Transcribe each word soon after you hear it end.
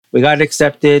We got it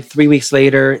accepted 3 weeks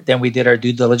later. Then we did our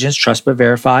due diligence, trust but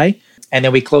verify. And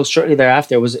then we closed shortly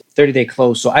thereafter. It was a 30-day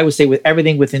close. So I would say with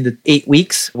everything within the 8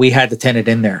 weeks, we had the tenant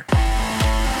in there.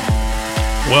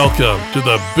 Welcome to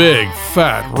the Big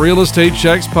Fat Real Estate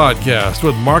Checks podcast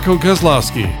with Marco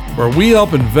Kozlowski, where we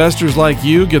help investors like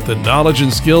you get the knowledge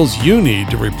and skills you need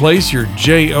to replace your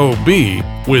JOB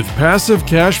with passive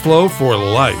cash flow for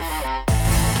life.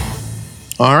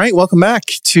 All right, welcome back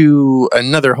to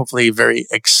another hopefully very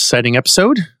exciting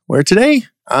episode where today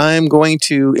I'm going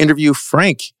to interview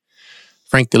Frank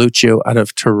DeLuccio out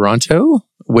of Toronto,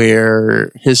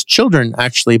 where his children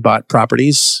actually bought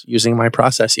properties using my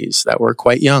processes that were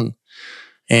quite young.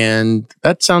 And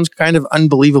that sounds kind of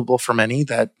unbelievable for many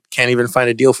that can't even find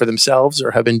a deal for themselves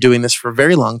or have been doing this for a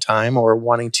very long time or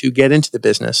wanting to get into the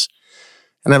business.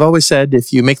 And I've always said,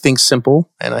 if you make things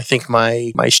simple, and I think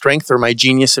my strength or my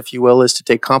genius, if you will, is to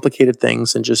take complicated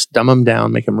things and just dumb them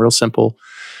down, make them real simple,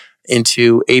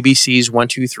 into ABCs, 1,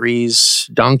 2,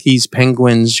 3s, donkeys,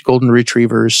 penguins, golden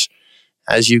retrievers.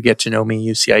 As you get to know me,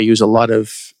 you see I use a lot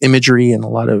of imagery and a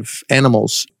lot of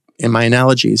animals in my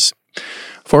analogies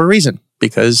for a reason.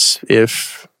 Because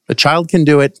if a child can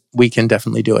do it, we can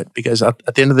definitely do it. Because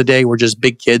at the end of the day, we're just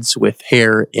big kids with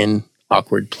hair in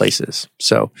awkward places.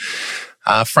 So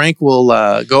Frank will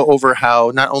go over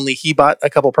how not only he bought a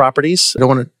couple properties. I don't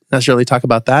want to necessarily talk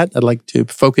about that. I'd like to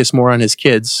focus more on his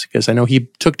kids because I know he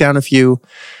took down a few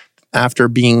after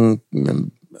being,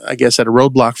 I guess, at a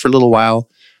roadblock for a little while,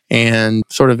 and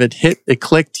sort of it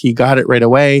clicked. He got it right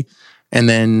away, and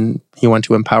then he wanted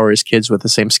to empower his kids with the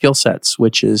same skill sets,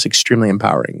 which is extremely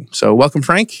empowering. So welcome,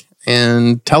 Frank,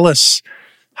 and tell us,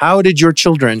 how did your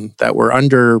children that were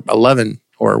under 11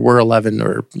 or were 11,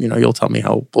 or you'll tell me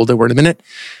how old they were in a minute,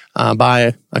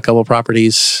 buy a couple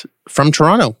properties from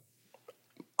Toronto?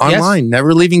 Online, yes.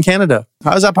 Never leaving Canada.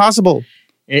 How is that possible?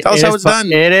 Tell us how it's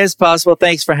done. It is possible.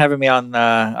 Thanks for having me on,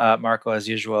 Marco, as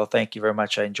usual. Thank you very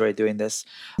much. I enjoy doing this.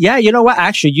 Yeah, you know what?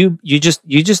 Actually, you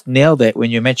just nailed it when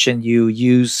you mentioned you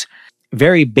use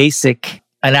very basic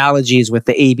analogies with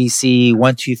the ABC,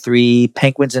 1, 2, 3,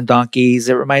 penguins and donkeys.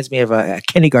 It reminds me of a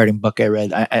kindergarten book I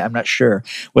read. I'm not sure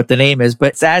what the name is, but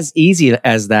it's as easy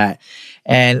as that.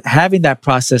 And having that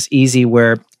process easy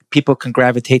where people can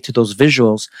gravitate to those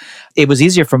visuals. It was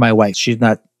easier for my wife. She's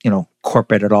not,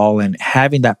 corporate at all. And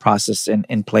having that process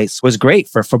in place was great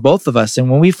for both of us.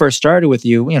 And when we first started with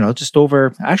you, just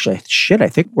over, I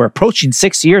think we're approaching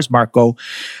 6 years, Marco.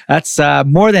 That's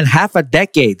more than half a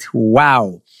decade.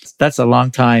 Wow. That's a long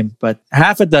time, but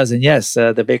half a dozen. Yes,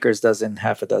 the baker's dozen,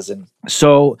 half a dozen.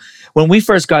 So when we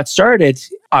first got started,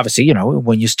 obviously,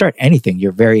 when you start anything,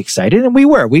 you're very excited. And we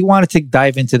wanted to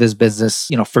dive into this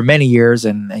business, for many years.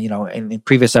 And, in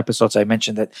previous episodes, I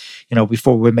mentioned that,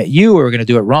 before we met you, we were going to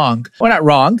do it wrong. Well, not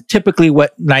wrong. Typically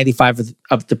what 95%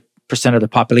 of the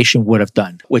population would have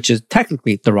done, which is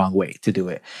technically the wrong way to do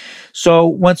it. So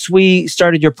once we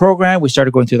started your program, we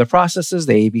started going through the processes,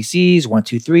 the ABCs, 1,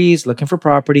 2, 3s, looking for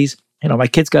properties. My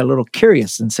kids got a little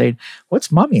curious and said, what's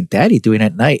mommy and daddy doing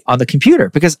at night on the computer?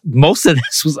 Because most of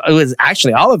this was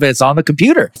actually all of it's on the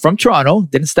computer. From Toronto,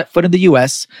 didn't step foot in the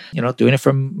US, doing it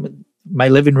from my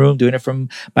living room, doing it from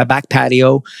my back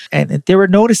patio. And they were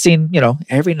noticing,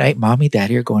 every night, mommy,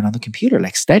 daddy are going on the computer,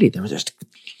 like steady. They were just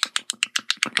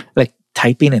like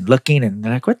typing and looking and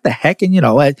like, what the heck? And,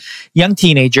 young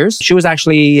teenagers. She was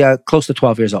actually close to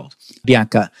 12 years old,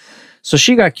 Bianca. So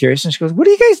she got curious and she goes, what are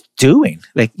you guys doing?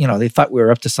 Like, they thought we were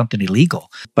up to something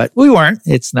illegal, but we weren't.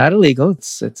 It's not illegal.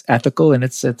 It's ethical and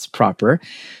it's proper.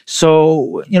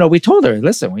 So, we told her,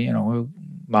 listen,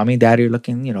 mommy and daddy are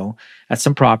looking, at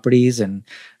some properties, and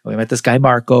we met this guy,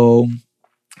 Marco,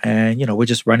 and, we're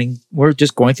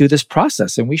just going through this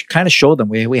process, and we kind of showed them,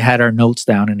 we had our notes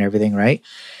down and everything, right?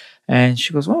 And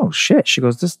she goes, oh shit. She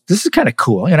goes, this is kind of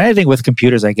cool. Anything with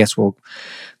computers, I guess, will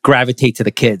gravitate to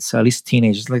the kids, at least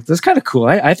teenagers. Like, this is kind of cool.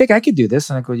 I think I could do this.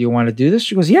 And I go, you want to do this?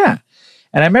 She goes, yeah.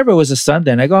 And I remember it was a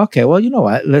Sunday, and I go, okay, well, you know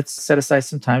what? Let's set aside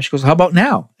some time. She goes, how about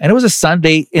now? And it was a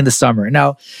Sunday in the summer.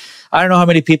 Now, I don't know how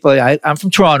many people, I'm from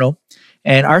Toronto,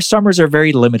 and our summers are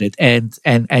very limited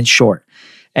and short.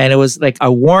 And it was like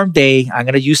a warm day. I'm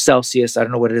going to use Celsius. I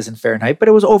don't know what it is in Fahrenheit, but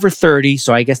it was over 30.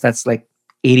 So I guess that's like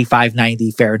 85,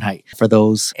 90 Fahrenheit for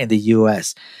those in the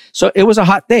US. So it was a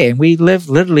hot day, and we lived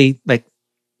literally like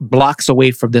blocks away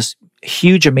from this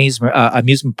huge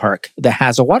amusement park that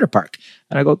has a water park.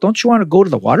 And I go, don't you want to go to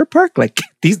the water park? Like,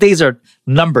 these days are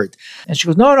numbered. And she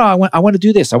goes, no, I want to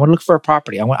do this. I want to look for a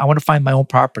property. I want to find my own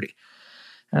property.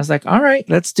 And I was like, all right,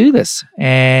 let's do this.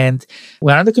 And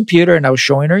went on the computer, and I was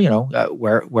showing her,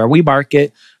 where we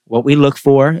market, what we look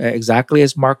for, exactly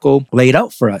as Marco laid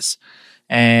out for us.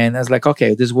 And I was like,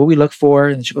 okay, this is what we look for.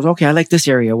 And she goes, okay, I like this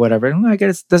area, whatever. And I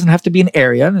guess it doesn't have to be an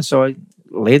area. And so I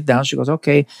laid it down. She goes,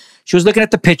 okay. She was looking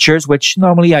at the pictures, which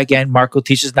normally, again, Marco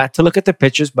teaches not to look at the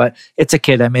pictures, but it's a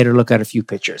kid. I made her look at a few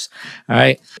pictures. All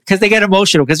right. Because they get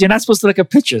emotional because you're not supposed to look at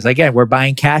pictures. Again, we're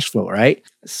buying cash flow, right?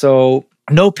 So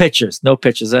no pictures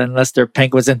unless they're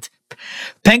penguins and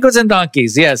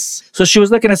donkeys. Yes. So she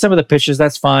was looking at some of the pictures.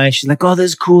 That's fine. She's like, oh,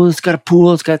 this is cool. It's got a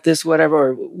pool. It's got this, whatever,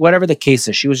 or whatever the case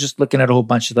is. She was just looking at a whole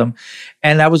bunch of them.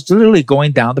 And I was literally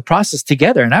going down the process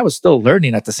together. And I was still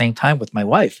learning at the same time with my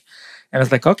wife. And I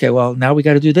was like, okay, well, now we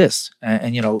got to do this.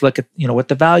 And, look at, what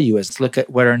the value is. Let's look at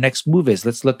what our next move is.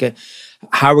 Let's look at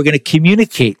how we're going to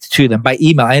communicate to them by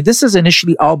email. And this is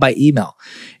initially all by email.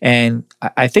 And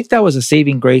I think that was a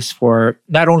saving grace for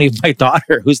not only my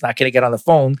daughter, who's not going to get on the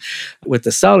phone with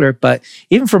the seller, but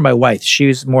even for my wife. She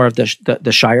was more of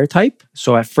the shyer type.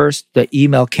 So at first, the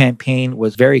email campaign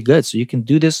was very good. So you can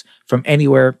do this from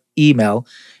anywhere, email.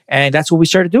 And that's what we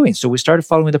started doing. So we started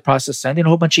following the process, sending a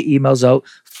whole bunch of emails out,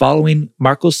 following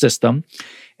Marco's system.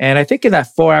 And I think in that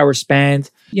 4-hour span,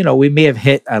 we may have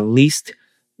hit at least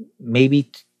maybe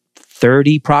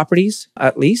 30 properties,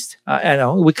 at least. I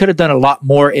know we could have done a lot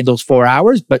more in those 4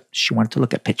 hours, but she wanted to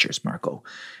look at pictures, Marco.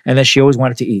 And then she always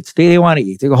wanted to eat. They want to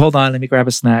eat. They go, hold on, let me grab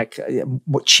a snack.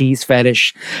 Cheese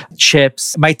fetish,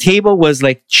 chips. My table was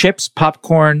like chips,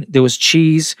 popcorn. There was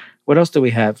cheese. What else do we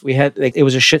have? We had, it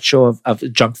was a shit show of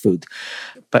junk food,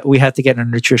 but we had to get our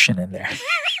nutrition in there.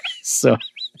 So,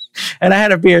 and I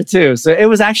had a beer too. So it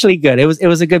was actually good. It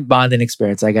was a good bonding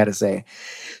experience, I got to say.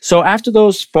 So after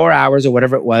those 4 hours or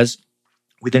whatever it was,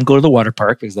 we didn't go to the water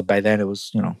park because by then it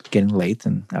was, getting late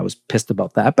and I was pissed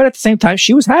about that. But at the same time,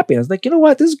 she was happy. I was like, you know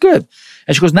what? This is good.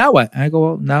 And she goes, now what? And I go,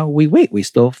 well, now we wait. We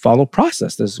still follow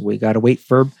process. We got to wait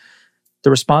for the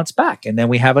response back. And then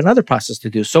we have another process to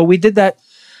do. So we did that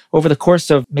over the course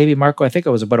of maybe, Marco, I think it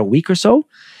was about a week or so.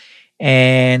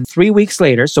 And 3 weeks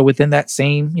later, so within that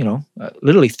same,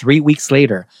 literally 3 weeks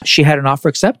later, she had an offer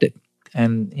accepted.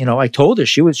 And, I told her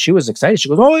she was excited. She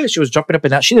goes, oh, yeah, she was jumping up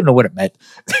and down. She didn't know what it meant.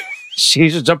 She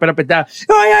was jumping up and down.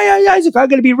 Oh, yeah. He's like, I'm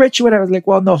going to be rich. Whatever. I was like,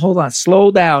 well, no, hold on. Slow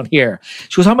down here.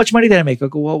 She goes, how much money did I make? I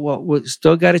go, well, we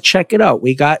still got to check it out.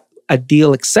 We got a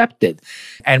deal accepted.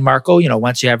 And Marco,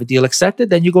 once you have a deal accepted,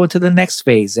 then you go into the next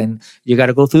phase and you got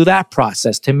to go through that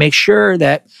process to make sure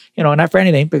that, not for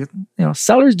anything, but,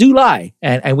 sellers do lie.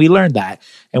 And we learned that.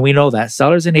 And we know that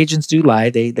sellers and agents do lie.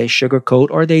 They sugarcoat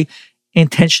or they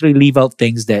intentionally leave out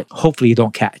things that hopefully you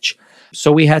don't catch.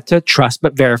 So we had to trust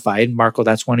but verify. And Marco,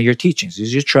 that's one of your teachings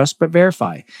is you trust but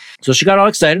verify. So she got all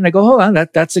excited and I go, hold on,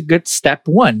 that's a good step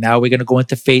one. Now we're going to go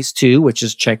into phase 2, which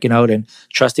is checking out and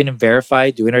trusting and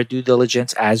verify, doing our due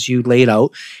diligence as you laid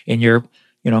out in your,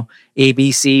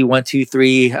 ABC 1, 2,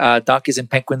 3 Donkeys and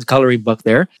Penguins coloring book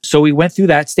there. So we went through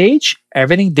that stage.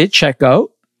 Everything did check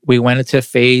out. We went into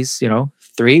phase,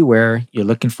 3, where you're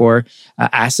looking for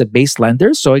asset-based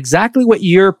lenders. So exactly what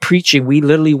you're preaching, we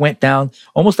literally went down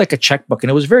almost like a checkbook, and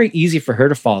it was very easy for her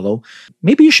to follow.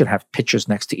 Maybe you should have pictures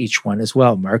next to each one as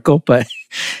well, Marco, but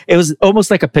it was almost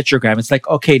like a pictogram. It's like,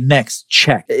 okay, next,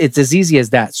 check. It's as easy as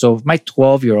that. So if my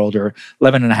 12-year-old or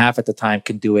 11 and a half at the time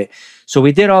can do it. So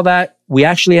we did all that. We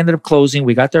actually ended up closing.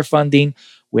 We got their funding.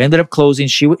 We ended up closing.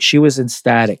 She was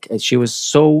ecstatic. She was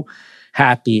so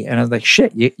happy. And I was like,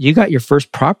 shit, you got your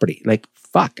first property. Like,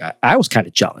 fuck, I was kind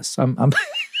of jealous. I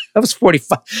was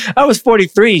 45. I was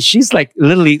 43. She's like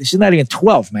literally, she's not even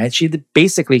 12, man.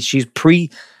 She's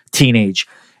pre-teenage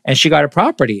and she got a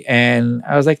property. And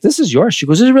I was like, this is yours. She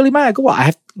goes, this is really mine. I go, well, I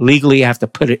have to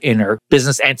put it in her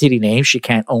business entity name. She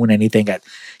can't own anything at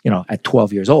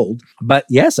 12 years old. But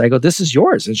yes, I go, this is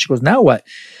yours. And she goes, now what?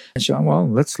 And she goes, well,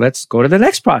 let's go to the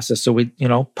next process. So we,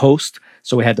 post.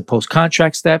 So we had the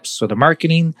post-contract steps. So the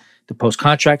marketing, the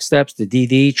post-contract steps, the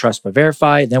DD, trust but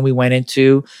verify. Then we went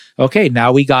into, okay,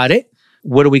 now we got it.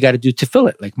 What do we got to do to fill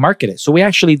it? Like market it. So we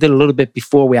actually did a little bit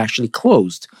before we actually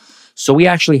closed. So we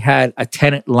actually had a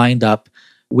tenant lined up.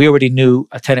 We already knew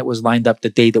a tenant was lined up the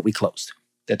day that we closed,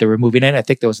 that they were moving in. I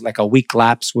think there was like a week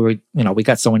lapse where, we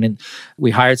got someone in, we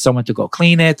hired someone to go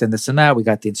clean it and this and that. We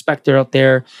got the inspector out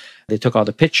there. They took all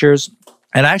the pictures.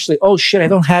 And actually, oh shit, I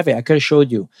don't have it. I could have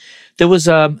showed you. There was,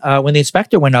 when the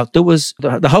inspector went out, there was,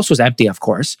 the house was empty, of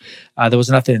course. There was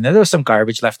nothing in there. There was some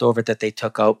garbage left over that they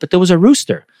took out, but there was a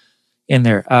rooster in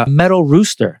there, a metal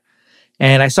rooster.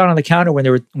 And I saw it on the counter when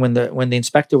the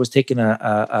inspector was taking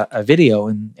a video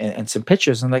and some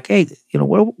pictures. I'm like, hey,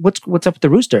 what's up with the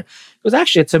rooster? It was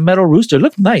actually, it's a metal rooster. It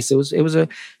looked nice. It was a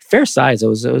fair size. It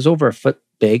was over a foot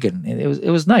big and it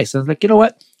was nice. I was like, you know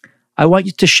what? I want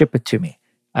you to ship it to me.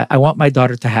 I want my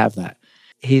daughter to have that.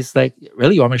 he's like,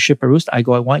 really, you want me to ship a rooster? I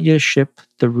go, I want you to ship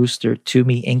the rooster to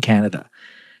me in Canada.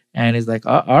 And he's like,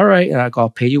 all right. And I go, I'll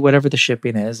pay you whatever the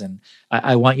shipping is. And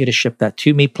I want you to ship that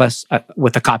to me plus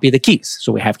with a copy of the keys.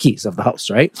 So we have keys of the house,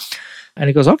 right? And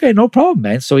he goes, okay, no problem,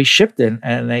 man. So he shipped it.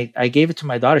 And I gave it to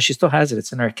my daughter. She still has it.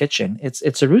 It's in her kitchen.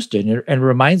 It's a rooster. And it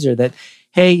reminds her that,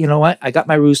 hey, you know what? I got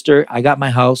my rooster. I got my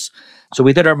house. So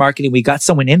we did our marketing. We got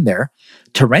someone in there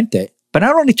to rent it, but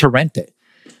not only to rent it.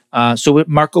 So with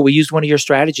Marco, we used one of your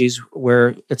strategies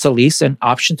where it's a lease and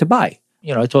option to buy.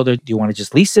 You know, I told her, do you want to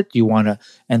just lease it? Do you want to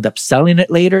end up selling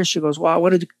it later? She goes, well, I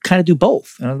want to kind of do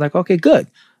both. And I was like, okay, good.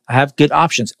 I have good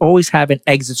options. Always have an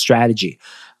exit strategy,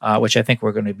 which I think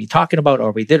we're going to be talking about,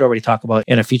 or we did already talk about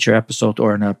in a future episode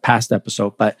or in a past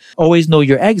episode, but always know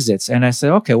your exits. And I said,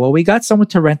 okay, well, we got someone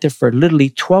to rent it for literally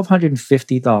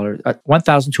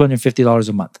 $1,250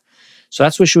 a month. So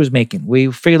that's what she was making.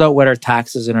 We figured out what our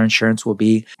taxes and our insurance will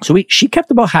be. So she kept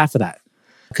about half of that.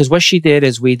 Because what she did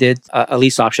is we did a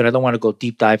lease option. I don't want to go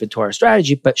deep dive into our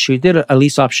strategy, but she did a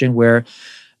lease option where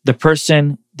the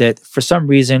person that for some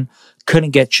reason couldn't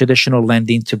get traditional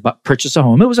lending to purchase a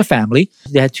home. It was a family.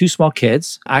 They had 2 small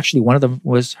kids. Actually, one of them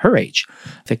was her age,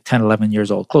 I think 10, 11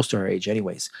 years old, close to her age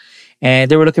anyways. And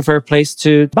they were looking for a place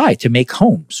to buy, to make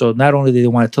home. So not only did they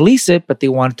want to lease it, but they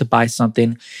wanted to buy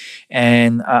something.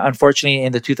 And unfortunately,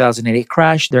 in the 2008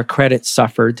 crash, their credit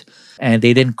suffered and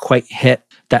they didn't quite hit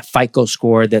that FICO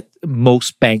score that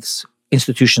most banks,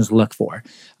 institutions look for.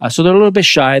 So they're a little bit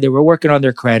shy. They were working on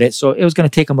their credit. So it was going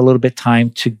to take them a little bit of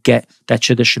time to get that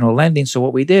traditional lending. So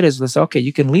what we did is let's say, okay,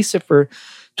 you can lease it for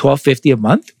 $1,250 a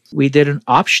month. We did an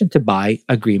option to buy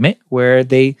agreement where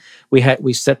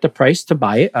we set the price to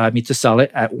buy it, to sell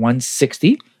it at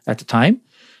 $160 at the time,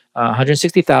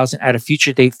 $160,000 at a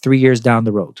future date 3 years down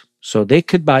the road. So they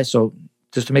could buy. So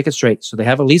just to make it straight, so they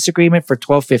have a lease agreement for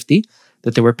 $1,250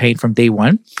 that they were paying from day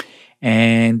one.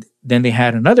 And then they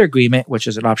had another agreement, which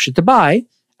is an option to buy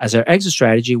as our exit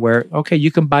strategy where, okay,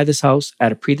 you can buy this house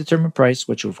at a predetermined price,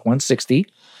 which was $160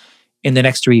 in the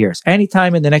next 3 years.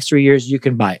 Anytime in the next 3 years, you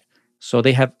can buy it. So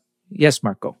they have, yes,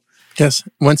 Marco. Yes,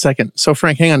 1 second. So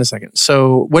Frank, hang on a second.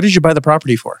 So what did you buy the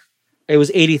property for? It was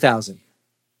 $80,000.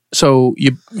 So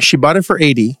she bought it for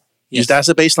 $80,000. Yes. Used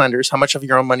asset-based lenders. How much of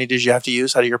your own money did you have to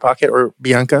use out of your pocket, or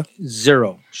Bianca?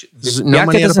 Zero. No Bianca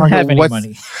money doesn't have any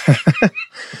money.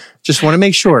 Just want to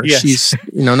make sure. Yes. She's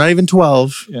not even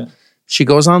 12. Yeah. She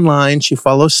goes online. She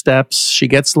follows steps. She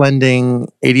gets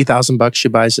lending. $80,000. She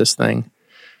buys this thing.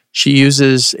 She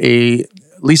uses a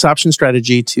lease option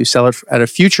strategy to sell it at a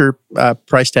future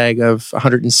price tag of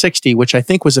 $160,000, which I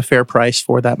think was a fair price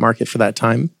for that market for that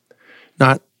time.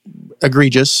 Not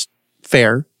egregious,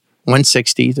 fair.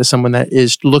 $160,000 to someone that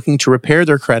is looking to repair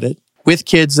their credit with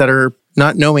kids that are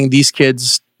not knowing these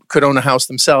kids could own a house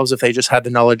themselves if they just had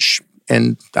the knowledge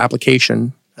and the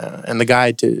application and the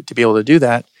guide to be able to do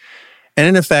that. And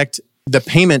in effect, the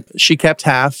payment, she kept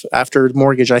half after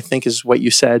mortgage, I think is what you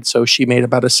said. So she made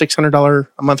about a $600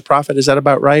 a month profit. Is that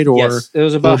about right? Or yes, it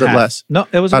was about a little half. bit less? No,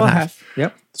 it was about half.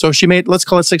 Yep. So she made, let's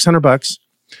call it $600.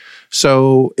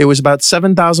 So it was about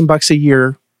 $7,000 a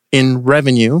year in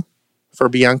revenue for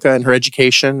Bianca and her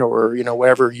education, or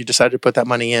wherever you decided to put that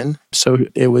money in. So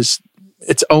it was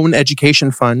its own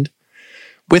education fund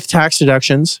with tax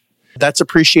deductions. That's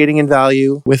appreciating in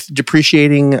value with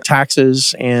depreciating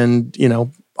taxes and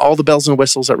all the bells and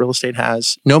whistles that real estate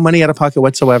has. No money out of pocket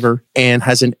whatsoever, and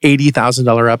has an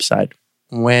 $80,000 upside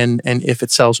when and if it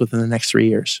sells within the next 3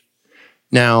 years.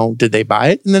 Now, did they buy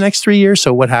it in the next 3 years?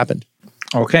 So what happened?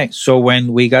 Okay, so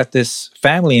when we got this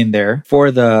family in there for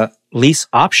the lease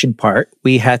option part,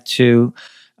 we had to...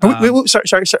 wait,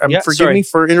 sorry. Forgive me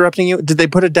for interrupting you. Did they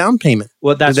put a down payment?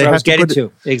 Well, that's what I was getting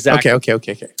to. Exactly. Okay. All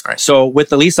right. So with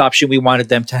the lease option, we wanted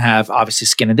them to have obviously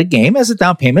skin in the game as a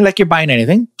down payment. Like you're buying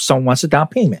anything, someone wants a down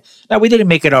payment. Now, we didn't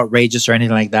make it outrageous or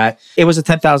anything like that. It was a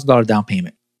 $10,000 down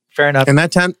payment. Fair enough. And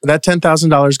that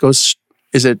 $10,000 goes...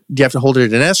 do you have to hold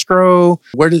it in escrow?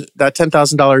 Where does that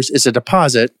 $10,000 is a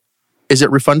deposit? Is it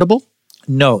refundable?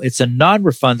 No, it's a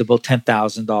non-refundable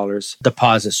 $10,000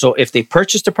 deposit. So if they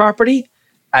purchase the property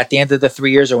at the end of the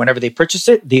 3 years or whenever they purchase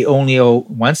it, they only owe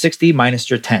 $160 minus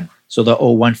your 10. So they'll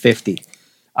owe $150.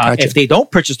 Gotcha. If they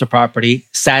don't purchase the property,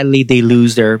 sadly, they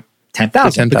lose their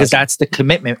 $10,000 because that's the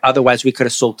commitment. Otherwise, we could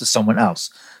have sold to someone else.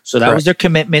 So that was their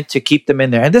commitment to keep them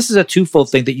in there. And this is a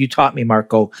twofold thing that you taught me,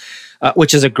 Marco,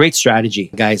 which is a great strategy,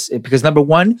 guys. Because number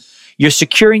one, you're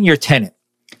securing your tenant.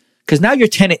 Because now your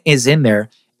tenant is in there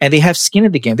and they have skin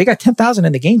in the game. They got $10,000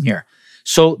 in the game here.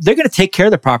 So they're going to take care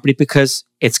of the property because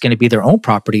it's going to be their own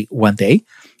property one day.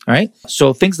 All right.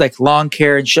 So things like lawn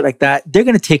care and shit like that, they're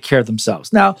going to take care of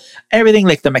themselves. Now, everything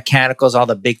like the mechanicals, all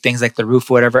the big things like the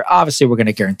roof or whatever, obviously we're going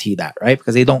to guarantee that, right?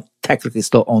 Because they don't technically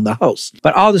still own the house.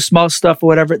 But all the small stuff or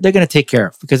whatever, they're going to take care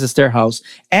of because it's their house.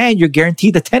 And you're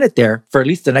guaranteed the tenant there for at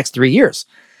least the next 3 years.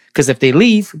 Because if they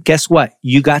leave, guess what?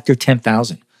 You got their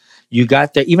 $10,000. You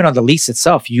got their, even on the lease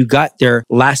itself, you got their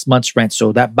last month's rent.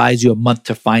 So that buys you a month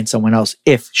to find someone else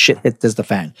if shit hits the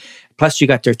fan. Plus you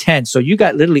got their 10. So you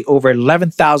got literally over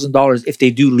 $11,000 if they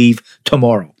do leave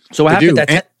tomorrow. So what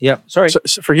happened? So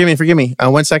forgive me.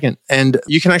 1 second. And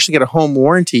you can actually get a home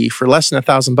warranty for less than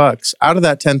 $1,000 out of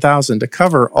that $10,000 to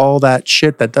cover all that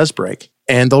shit that does break.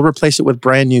 And they'll replace it with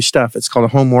brand new stuff. It's called a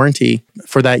home warranty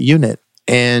for that unit.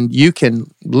 And you can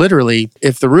literally,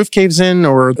 if the roof caves in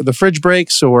or the fridge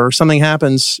breaks or something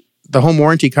happens, the home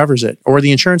warranty covers it or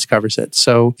the insurance covers it.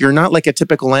 So you're not like a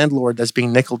typical landlord that's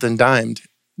being nickeled and dimed.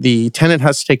 The tenant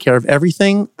has to take care of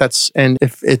everything. And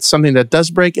if it's something that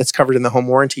does break, it's covered in the home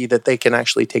warranty that they can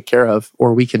actually take care of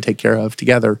or we can take care of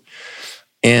together.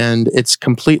 And it's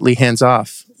completely hands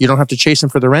off. You don't have to chase them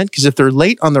for the rent because if they're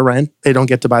late on the rent, they don't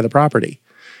get to buy the property.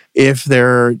 If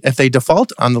they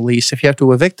default on the lease, if you have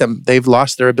to evict them, they've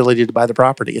lost their ability to buy the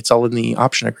property. It's all in the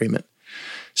option agreement.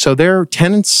 So they're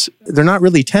tenants. They're not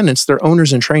really tenants. They're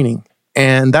owners in training.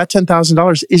 And that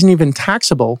 $10,000 isn't even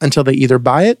taxable until they either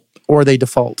buy it or they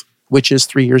default, which is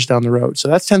 3 years down the road. So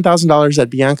that's $10,000 that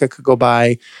Bianca could go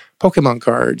buy Pokemon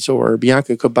cards, or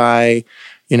Bianca could buy,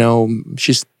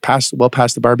 she's well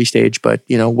past the Barbie stage, but,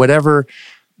 whatever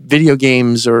video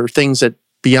games or things that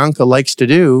Bianca likes to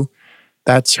do,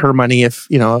 that's her money. If,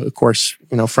 of course,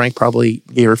 Frank probably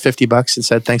gave her $50 and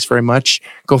said, thanks very much.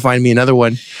 Go find me another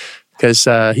one, because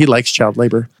he likes child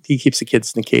labor. He keeps the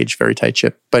kids in the cage, very tight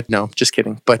ship. But no, just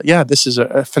kidding. But yeah, this is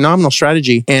a phenomenal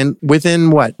strategy. And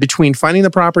within between finding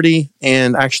the property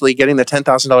and actually getting the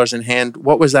 $10,000 in hand,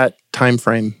 what was that time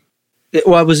frame?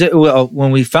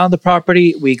 When we found the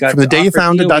property, we got from the day you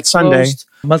found it, that Sunday.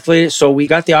 A month later, so we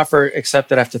got the offer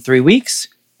accepted after 3 weeks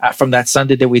from that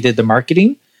Sunday that we did the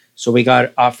marketing. So we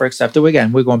got offer accepted.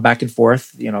 Again, we're going back and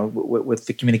forth, with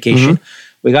the communication. Mm-hmm.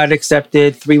 We got it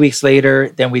accepted 3 weeks later.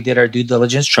 Then we did our due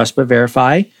diligence, trust but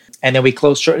verify. And then we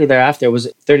closed shortly thereafter. It was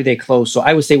a 30-day close. So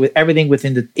I would say with everything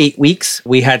within the 8 weeks,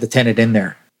 we had the tenant in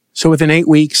there. So within 8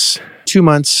 weeks, 2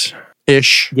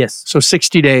 months-ish. Yes. So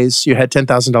 60 days, you had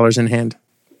 $10,000 in hand.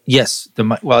 Yes.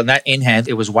 Not in hand.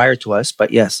 It was wired to us.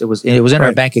 But yes, it was in right.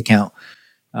 Our bank account.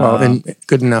 Well, and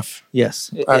good enough. Yes.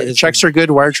 Checks are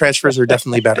good. Wire transfers are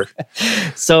definitely better.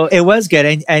 So it was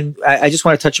good. And I just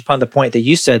want to touch upon the point that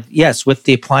you said, yes, with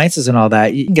the appliances and all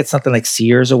that, you can get something like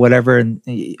Sears or whatever. And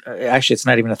actually, it's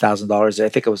not even $1,000. I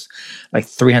think it was like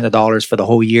 $300 for the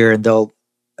whole year. And they'll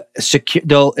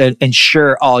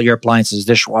insure all your appliances,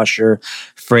 dishwasher,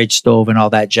 fridge, stove, and all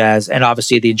that jazz. And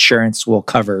obviously the insurance will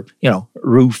cover,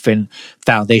 roof and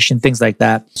foundation, things like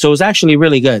that. So it was actually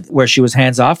really good where she was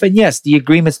hands off. And yes, the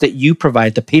agreements that you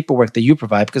provide, the paperwork that you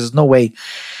provide, because there's no way,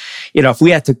 if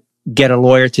we had to get a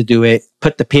lawyer to do it,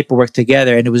 put the paperwork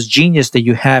together. And it was genius that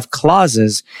you have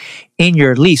clauses in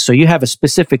your lease. So you have a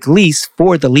specific lease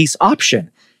for the lease option.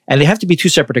 And they have to be two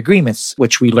separate agreements,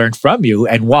 which we learned from you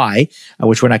and why,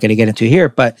 which we're not going to get into here.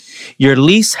 But your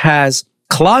lease has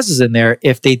clauses in there.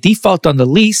 If they default on the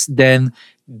lease, then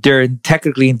they're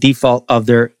technically in default of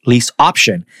their lease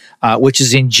option, which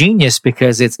is ingenious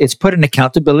because it's put an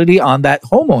accountability on that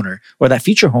homeowner or that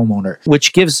future homeowner,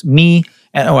 which gives me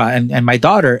and my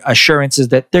daughter assurances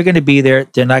that they're going to be there.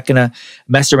 They're not going to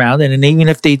mess around. And even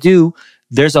if they do,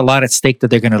 there's a lot at stake that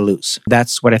they're going to lose.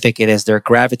 That's what I think it is. They're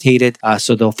gravitated.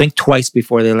 So they'll think twice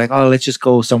before they're like, oh, let's just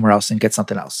go somewhere else and get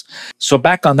something else. So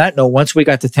back on that note, once we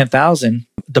got to 10,000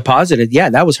 deposited, yeah,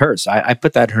 that was hers. I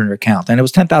put that in her account and it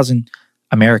was 10,000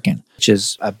 American, which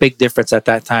is a big difference at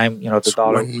that time. The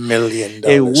dollar. $1 million.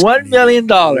 $1 million.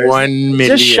 $1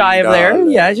 million. Just shy of there.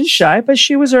 Yeah, just shy. But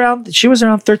she was around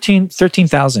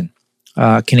 13,000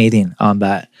 Canadian on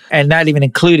that. And not even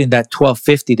including that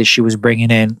 $1,250 that she was bringing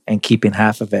in and keeping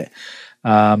half of it.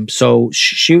 So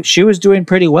she was doing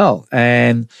pretty well.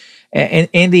 And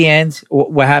in the end,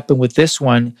 what happened with this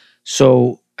one?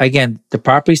 So again, the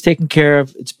property's taken care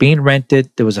of. It's being rented.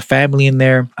 There was a family in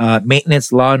there.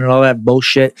 Maintenance, lawn, and all that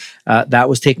bullshit that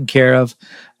was taken care of.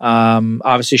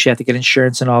 Obviously, she had to get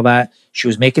insurance and all that. She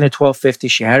was making a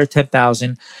 $1,250. She had her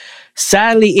 $10,000.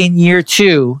 Sadly, in year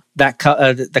 2,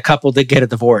 the couple did get a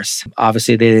divorce.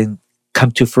 Obviously, they didn't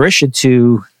come to fruition.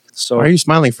 So, why are you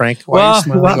smiling, Frank? Why are you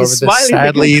smiling over this?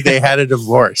 Sadly, they had a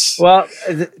divorce. Well,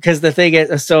 because the thing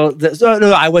is,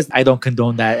 I don't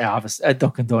condone that. Obviously, I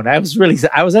don't condone that.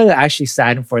 I was actually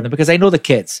saddened for them because I know the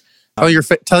kids. Tell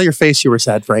your face you were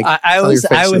sad, Frank. I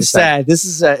was sad. This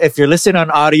is if you're listening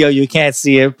on audio, you can't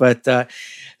see it. But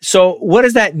so what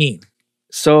does that mean?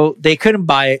 So they couldn't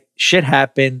buy it. Shit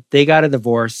happened. They got a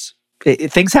divorce.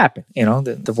 Things happen.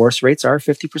 The divorce rates are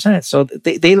 50%. So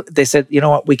they said, you know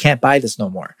what, we can't buy this no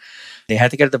more. They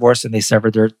had to get a divorce and they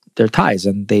severed their ties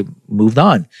and they moved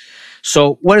on.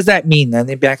 So what does that mean? And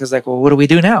the bank is like, well, what do we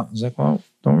do now? I was like, well,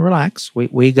 don't relax.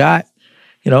 We got,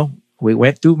 we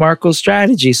went through Marco's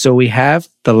strategy. So we have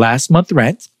the last month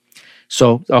rent.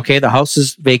 So, okay, the house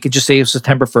is vacant. Just say it's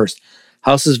September 1st.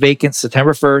 House is vacant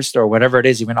September 1st or whatever it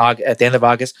is, even at the end of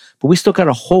August. But we still got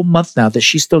a whole month now that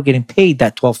she's still getting paid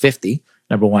that $1,250,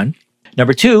 number one.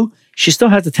 Number two, she still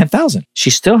has the $10,000. She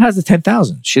still has the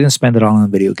 $10,000. She didn't spend it all on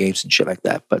video games and shit like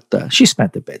that, but she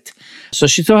spent a bit. So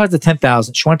she still has the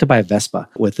 $10,000. She wanted to buy a Vespa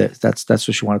with it. That's what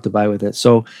she wanted to buy with it.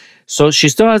 So she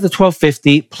still has the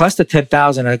 $1,250 plus the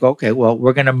 $10,000. I go, okay, well,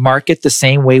 we're going to market the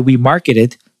same way we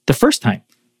marketed the first time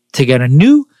to get a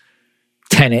new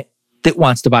tenant that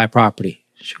wants to buy a property.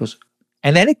 She goes,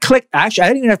 and then it clicked. Actually, I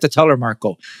didn't even have to tell her,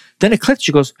 Marco. Then it clicked.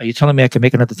 She goes, are you telling me I can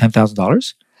make another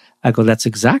 $10,000? I go, that's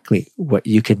exactly what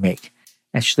you can make.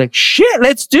 And she's like, shit,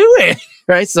 let's do it.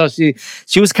 Right? So she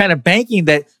was kind of banking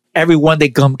that everyone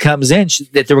that comes in,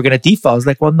 that they were going to default. I was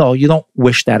like, well, no, you don't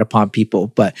wish that upon people.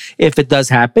 But if it does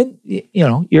happen,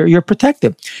 you're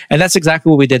protected. And that's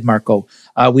exactly what we did, Marco.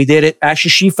 We did it.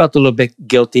 Actually, she felt a little bit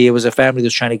guilty. It was a family that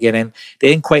was trying to get in. They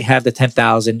didn't quite have the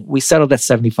 $10,000. We settled at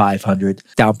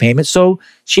 $7,500 down payment. So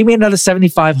she made another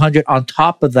 $7,500 on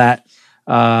top of that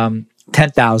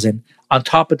 $10,000. On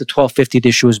top of the $1,250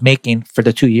 that she was making for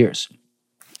the 2 years.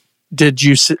 Did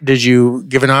you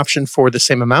give an option for the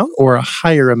same amount or a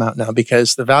higher amount now?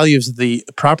 Because the values of the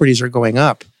properties are going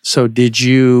up. So did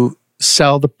you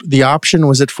sell the option?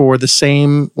 Was it for the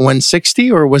same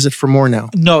 $160 or was it for more now?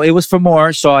 No, it was for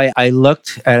more. So I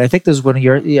looked, and I think this was one of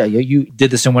you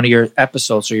did this in one of your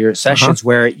episodes or your sessions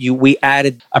where we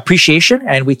added appreciation,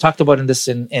 and we talked about this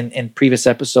in previous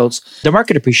episodes, the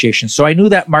market appreciation. So I knew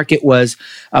that market was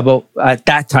about, at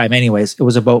that time anyways, it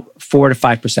was about 4 to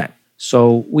 5%.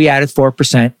 So we added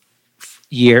 4%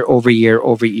 year over year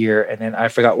over year. And then I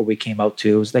forgot what we came out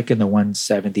to. It was like in the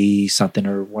 170 something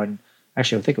or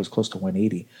actually, I think it was close to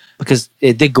 180 because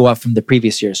it did go up from the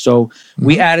previous year. So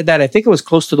we added that. I think it was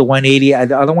close to the 180. I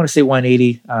don't want to say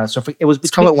 180. So it was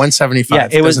let's call it 175.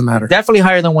 Yeah, it doesn't matter. Definitely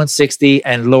higher than 160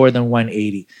 and lower than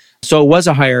 180. So it was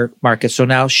a higher market. So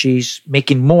now she's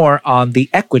making more on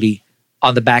the equity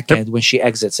on the back end when she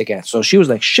exits again. So she was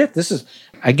like, shit, this is,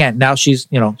 again, now she's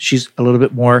a little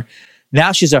bit more,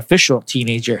 now she's an official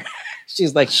teenager.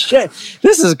 She's like, shit,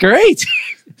 this is great.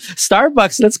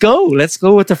 Starbucks, let's go. Let's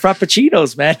go with the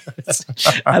Frappuccinos, man.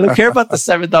 I don't care about the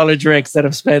 $7 drinks that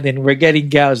I'm spending. We're getting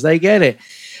gouged. I get it.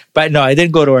 But no, I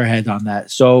didn't go to her head on that.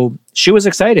 So she was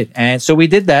excited. And so we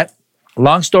did that.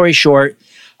 Long story short,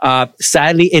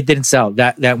 sadly, it didn't sell.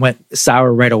 That went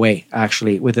sour right away,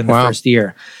 actually, within the first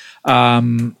year.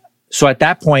 So at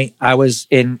that point, I was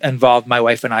involved. My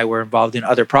wife and I were involved in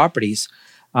other properties.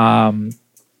 And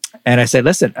I said,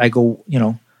 listen, I go,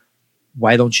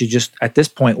 why don't you just, at this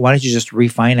point, why don't you just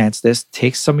refinance this,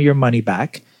 take some of your money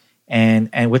back.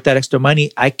 And with that extra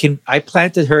money, I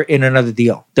planted her in another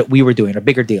deal that we were doing, a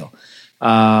bigger deal.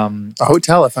 A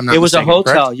hotel, if I'm not mistaken. It was a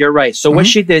hotel. Correct? You're right. So what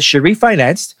she did, she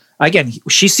refinanced. Again,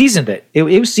 she seasoned it. It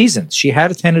was seasoned. She had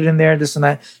a tenant in there, this and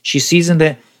that. She seasoned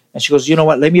it. And she goes, you know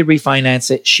what? Let me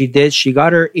refinance it. She did. She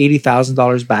got her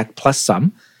 $80,000 back plus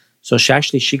some. So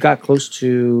she got close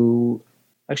to.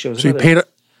 Actually, it was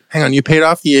you paid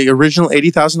off the original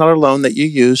 $80,000 loan that you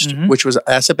used, which was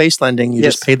asset-based lending. You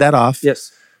just paid that off.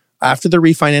 Yes. After the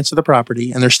refinance of the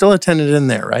property, and there's still a tenant in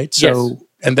there, right? So, yes.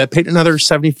 And that paid another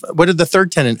 $70. What did the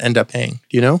third tenant end up paying?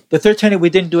 Do you know? The third tenant,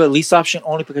 we didn't do a lease option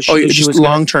only because she was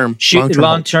long term.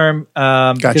 Long term.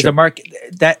 Because the market,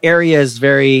 that area is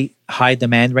very high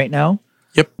demand right now.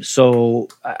 Yep. So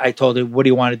I told her, "What do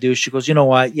you want to do?" She goes, "You know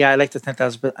what? Yeah, I like the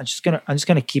 10,000, but I'm just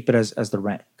gonna keep it as the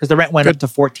rent because the rent went up to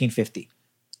 $1,450."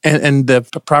 And the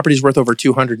property's worth over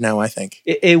 200 now, I think.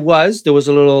 There was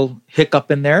a little hiccup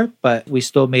in there, but we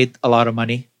still made a lot of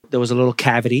money. There was a little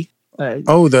cavity. There's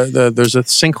a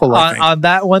sinkhole. On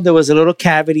that one, there was a little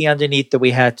cavity underneath that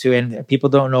we had to. And people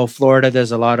don't know, Florida,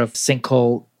 there's a lot of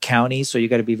sinkhole counties, so you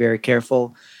got to be very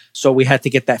careful. So we had to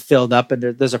get that filled up, and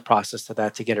there's a process to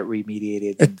that to get it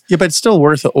remediated. But it's still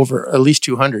worth over at least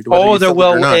 200. There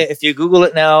will. If you Google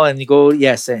it now and you go,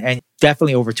 yes, and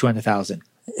definitely over 200,000.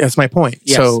 That's my point.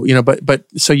 Yes. So,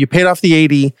 so you paid off the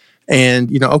 80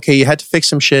 and, okay, you had to fix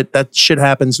some shit. That shit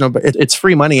happens. No, but it's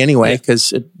free money anyway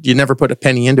because you never put a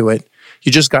penny into it.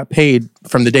 You just got paid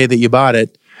from the day that you bought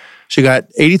it. So you got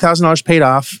 $80,000 paid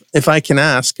off. If I can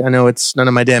ask, I know it's none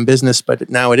of my damn business, but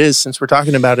now it is since we're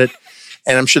talking about it.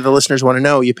 And I'm sure the listeners want to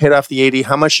know, you paid off the 80.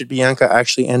 How much did Bianca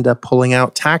actually end up pulling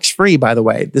out tax-free, by the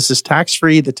way? This is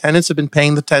tax-free. The tenants have been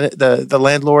paying the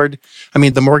landlord,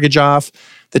 the mortgage off.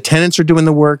 The tenants are doing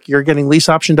the work. You're getting lease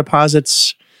option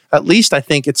deposits. At least, I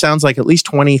think it sounds like at least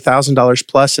 $20,000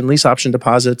 plus in lease option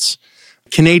deposits.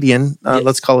 Canadian,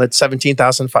 let's call it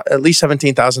 $17,000, at least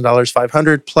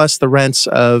 $17,500 plus the rents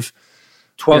of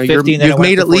 $1,250. You've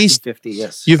made at least $1,450.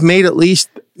 Yes, you've made at least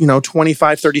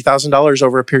 $25,000-$30,000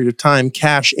 over a period of time,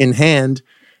 cash in hand.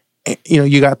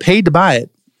 You got paid to buy it,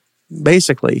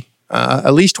 basically.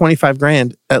 At least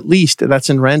 $25,000, at least that's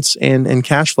in rents and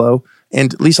cash flow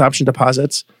and lease option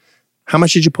deposits. How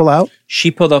much did you pull out?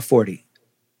 She pulled out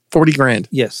 $40,000.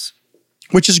 Yes,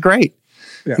 which is great.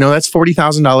 Yeah. That's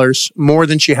 $40,000 more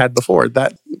than she had before.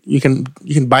 That you can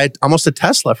buy almost a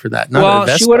Tesla for that.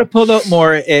 She would have pulled out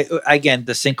more. Again,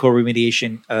 the sinkhole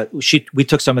remediation. We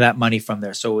took some of that money from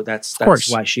there, so that's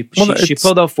why she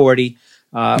pulled out 40,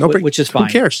 which is fine. Who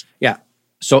cares? Yeah.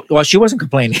 So she wasn't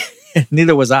complaining.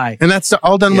 Neither was I. And that's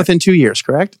all done within 2 years,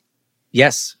 correct?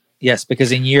 Yes,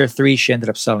 because in year 3 she ended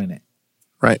up selling it.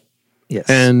 Right. Yes.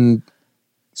 And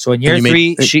so in year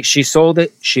 3 she sold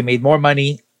it. She made more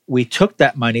money. We took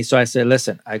that money. So I said,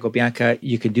 listen, Bianca,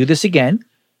 you can do this again.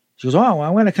 She goes, oh,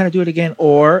 I'm going to kind of do it again.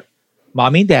 Or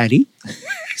mommy and daddy.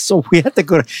 So we had to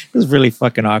go. It was really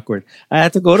fucking awkward. I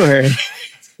had to go to her.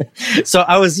 So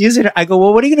I was using it. I go,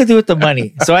 well, what are you going to do with the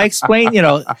money? So I explained,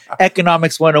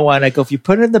 economics 101. I go, if you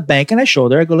put it in the bank, and I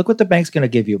showed her, I go, look what the bank's going to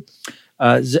give you.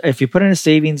 If you put in a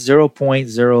savings,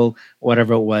 0.0,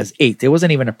 whatever it was, 8. It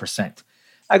wasn't even 1%.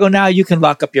 I go, now you can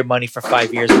lock up your money for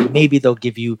 5 years. And maybe they'll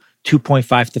give you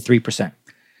 2.5 to 3%.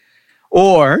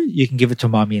 Or you can give it to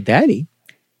mommy and daddy.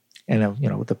 And,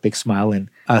 with a big smile and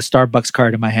a Starbucks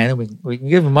card in my hand. And we can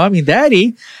give them mommy and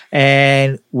daddy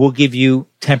and we'll give you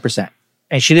 10%.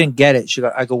 And she didn't get it.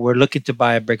 I go, we're looking to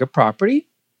buy a bigger property.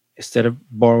 Instead of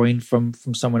borrowing from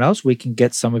someone else, we can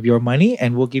get some of your money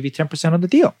and we'll give you 10% on the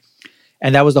deal.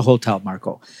 And that was the hotel,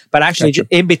 Marco. But actually,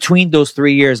 in between those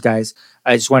 3 years, guys,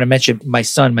 I just want to mention my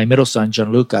middle son,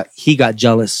 Gianluca, he got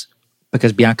jealous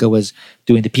because Bianca was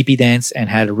doing the pee-pee dance and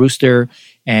had a rooster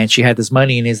and she had this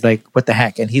money and he's like, what the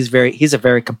heck? And he's a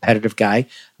very competitive guy.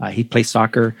 He plays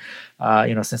soccer,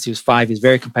 since he was 5. He's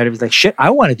very competitive. He's like, shit,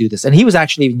 I want to do this. And he was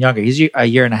actually even younger. He's a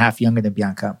year and a half younger than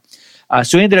Bianca.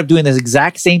 So we ended up doing this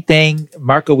exact same thing.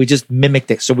 Marco, we just mimicked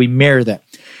it. So we mirrored it.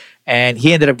 And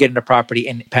he ended up getting a property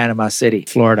in Panama City,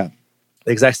 Florida.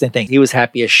 The exact same thing. He was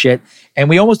happy as shit. And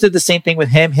we almost did the same thing with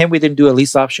him. We didn't do a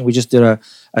lease option. We just did a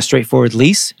straightforward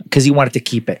lease because he wanted to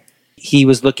keep it. He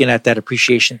was looking at that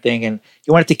appreciation thing and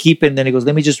he wanted to keep it. And then he goes,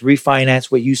 let me just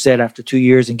refinance what you said after 2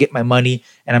 years and get my money.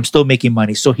 And I'm still making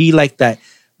money. So he liked that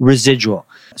residual.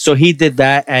 So he did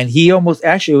that. And it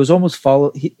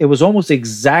was almost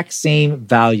exact same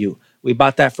value. We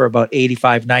bought that for about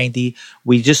 $85,000, $90,000.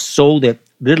 We just sold it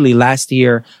literally last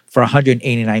year for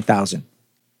 $189,000.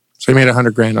 So you made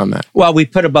 $100,000 on that. Well, we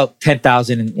put about $10,000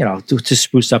 in, to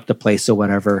spruce up the place or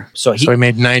whatever. So he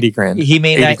made $90,000. He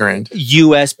made $80,000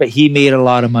 US, but he made a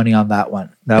lot of money on that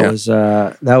one. That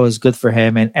was good for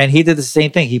him, and he did the same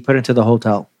thing. He put into the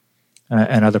hotel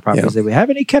and other properties that we have,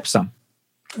 and he kept some.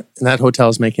 And that hotel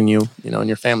is making you, and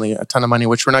your family a ton of money,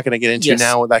 which we're not going to get into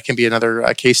now. That can be another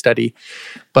case study.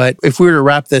 But if we were to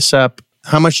wrap this up,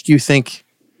 how much do you think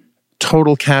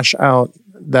total cash out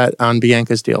that on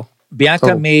Bianca's deal?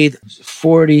 Bianca made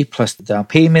 40 plus the down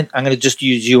payment. I'm going to just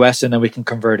use US and then we can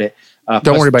convert it.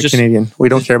 Don't worry about Canadian. We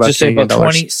don't care about just Canadian say about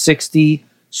dollars. 20, 60.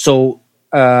 So,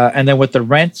 and then with the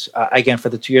rent, again, for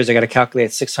the 2 years, I got to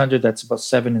calculate 600. That's about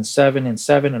 7 and 7 and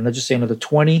 7. And let's just say another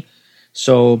 20.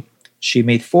 So she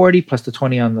made 40 plus the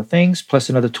 20 on the things, plus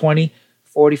another 20,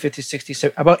 40, 50, 60,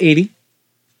 70, about 80.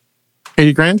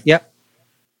 $80,000? Yep.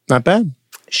 Not bad.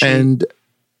 And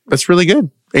that's really good.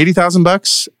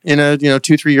 $80,000 in a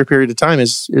 2-3 year period of time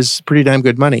is pretty damn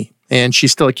good money. And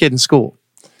she's still a kid in school.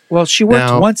 Well, she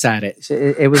worked once at it.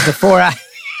 It was the 4 hours.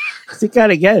 You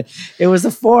gotta get it. It was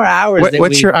the 4 hours.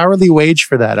 What's your hourly wage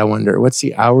for that? I wonder. What's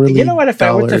the hourly? You know what? If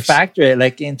dollars? I were to factor it,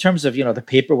 like in terms of the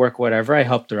paperwork, whatever, I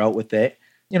helped her out with it.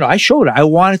 I showed her. I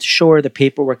wanted to show her the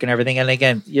paperwork and everything. And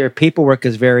again, your paperwork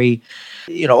is very,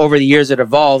 over the years it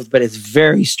evolved, but it's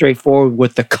very straightforward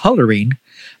with the coloring,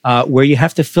 where you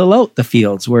have to fill out the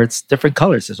fields where it's different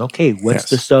colors. It says, okay, what's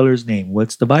the seller's name?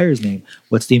 What's the buyer's name?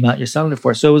 What's the amount you're selling it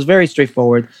for? So it was very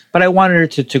straightforward, but I wanted her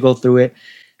to go through it.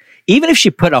 Even if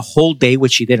she put a whole day,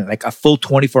 which she didn't, like a full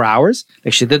 24 hours,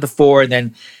 like she did the 4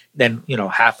 and then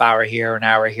half hour here, an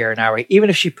hour here, an hour. Even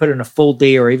if she put in a full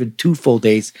day or even 2 full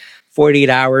days, 48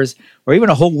 hours, or even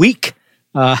a whole week.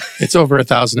 It's over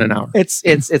 $1,000 an hour.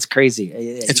 It's crazy.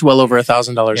 It's well over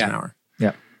 $1,000 an hour.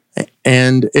 Yeah.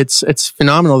 And it's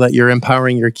phenomenal that you're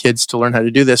empowering your kids to learn how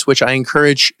to do this, which I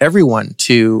encourage everyone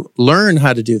to learn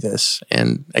how to do this.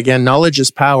 And again, knowledge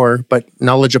is power, but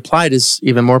knowledge applied is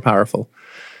even more powerful.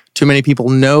 Too many people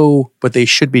know what they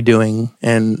should be doing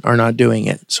and are not doing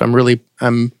it. So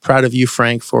I'm proud of you,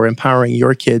 Frank, for empowering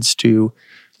your kids to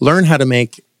learn how to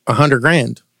make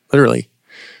 $100,000, literally,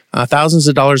 thousands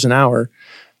of dollars an hour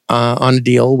on a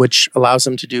deal, which allows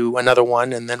them to do another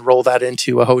one and then roll that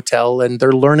into a hotel. And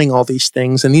they're learning all these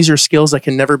things. And these are skills that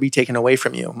can never be taken away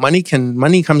from you. Money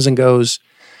comes and goes.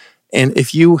 And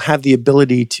if you have the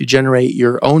ability to generate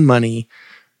your own money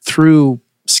through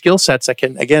skill sets that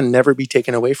can, again, never be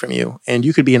taken away from you. And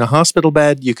you could be in a hospital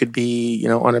bed. You could be,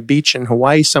 on a beach in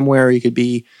Hawaii somewhere. You could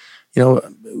be, you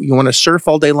want to surf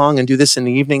all day long and do this in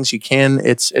the evenings, you can.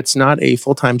 It's not a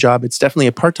full-time job. It's definitely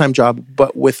a part-time job,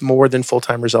 but with more than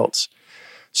full-time results.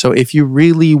 So if you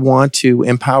really want to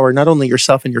empower not only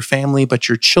yourself and your family, but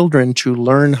your children to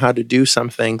learn how to do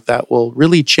something that will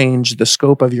really change the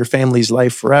scope of your family's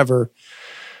life forever,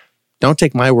 don't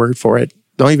take my word for it.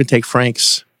 Don't even take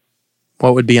Frank's.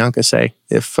 What would Bianca say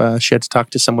if she had to talk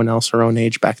to someone else her own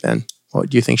age back then? What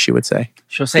do you think she would say?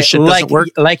 She'll say,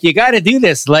 like you got to do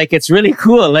this. Like, it's really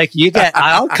cool. Like, you got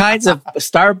all kinds of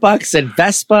Starbucks and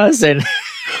Vespas and...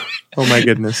 Oh my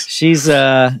goodness. She's, you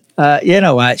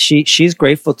know what? She's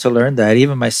grateful to learn that.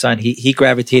 Even my son, he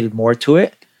gravitated more to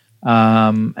it.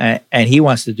 And he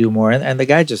wants to do more. And the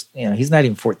guy just, he's not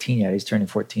even 14 yet. He's turning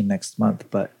 14 next month.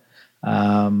 But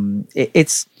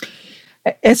it's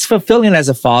fulfilling as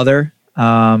a father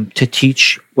to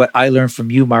teach what I learned from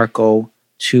you, Marco,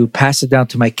 to pass it down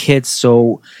to my kids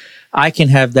so I can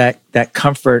have that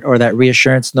comfort or that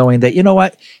reassurance knowing that,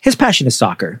 his passion is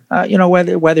soccer.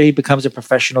 Whether he becomes a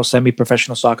professional,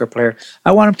 semi-professional soccer player,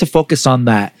 I want him to focus on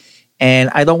that. And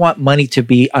I don't want money to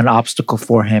be an obstacle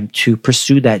for him to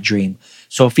pursue that dream.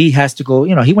 So if he has to go,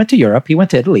 he went to Europe, he went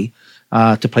to Italy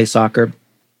to play soccer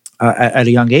at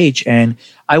a young age. And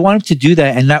I want him to do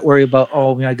that and not worry about,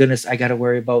 oh my goodness, I got to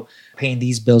worry about paying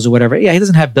these bills or whatever. Yeah, he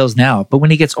doesn't have bills now, but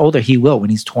when he gets older, he will. When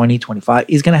he's 20, 25,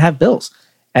 he's going to have bills.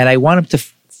 And I want him to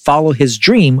follow his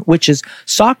dream, which is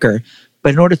soccer.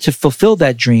 But in order to fulfill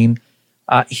that dream,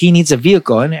 he needs a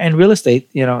vehicle. And real estate,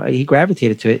 he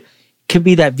gravitated to it. Could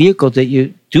be that vehicle that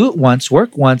you do it once,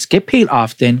 work once, get paid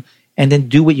often, and then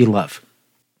do what you love.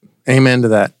 Amen to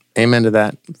that. Amen to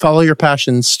that. Follow your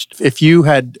passions. If you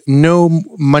had no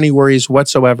money worries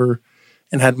whatsoever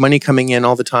and had money coming in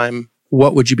all the time,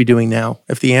 what would you be doing now?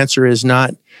 If the answer is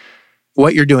not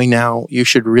what you're doing now, you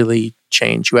should really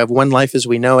change. You have one life as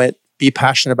we know it. Be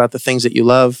passionate about the things that you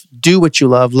love. Do what you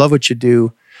love what you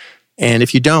do. And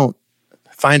if you don't,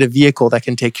 find a vehicle that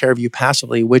can take care of you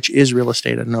passively, which is real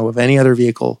estate. I don't know of any other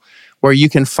vehicle where you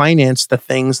can finance the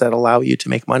things that allow you to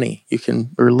make money.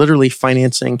 We're literally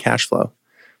financing cash flow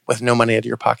with no money out of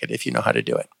your pocket if you know how to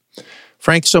do it.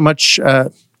 Frank,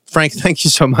 thank you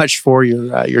so much for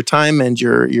your time and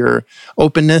your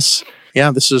openness.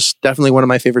 Yeah, this is definitely one of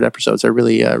my favorite episodes. I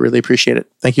really appreciate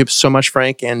it. Thank you so much,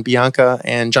 Frank and Bianca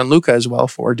and Gianluca as well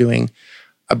for doing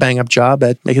a bang-up job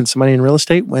at making some money in real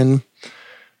estate when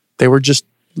they were just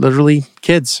literally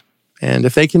kids. And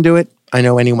if they can do it, I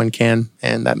know anyone can.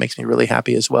 And that makes me really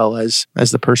happy as well as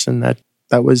the person that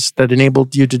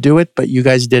enabled you to do it, but you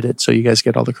guys did it. So you guys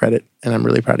get all the credit. And I'm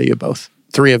really proud of you both.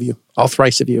 3 of you, all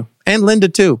thrice of you. And Linda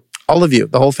too. All of you,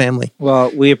 the whole family.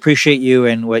 Well, we appreciate you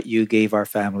and what you gave our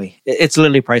family. It's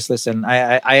literally priceless. And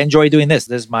I enjoy doing this.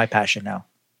 This is my passion now.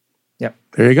 Yep.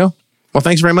 There you go. Well,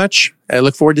 thanks very much. I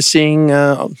look forward to seeing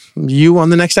you on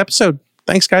the next episode.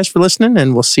 Thanks, guys, for listening,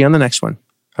 and we'll see you on the next one.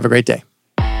 Have a great day.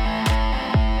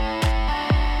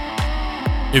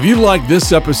 If you like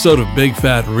this episode of Big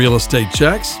Fat Real Estate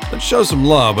Checks, then show some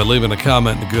love by leaving a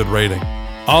comment and a good rating.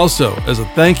 Also, as a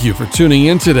thank you for tuning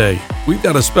in today, we've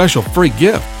got a special free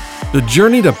gift. The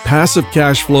journey to passive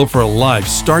cash flow for a life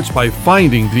starts by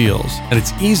finding deals, and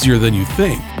it's easier than you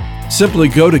think. Simply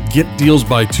go to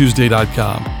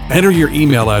getdealsbytuesday.com, enter your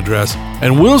email address,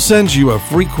 and we'll send you a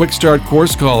free quick start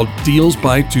course called Deals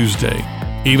by Tuesday.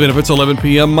 Even if it's 11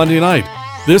 p.m. Monday night,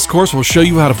 this course will show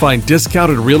you how to find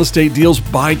discounted real estate deals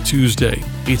by Tuesday.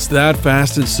 It's that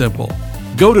fast and simple.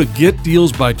 Go to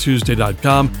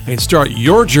getdealsbytuesday.com and start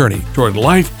your journey toward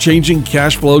life-changing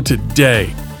cash flow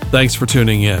today. Thanks for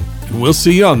tuning in, and we'll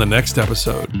see you on the next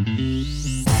episode.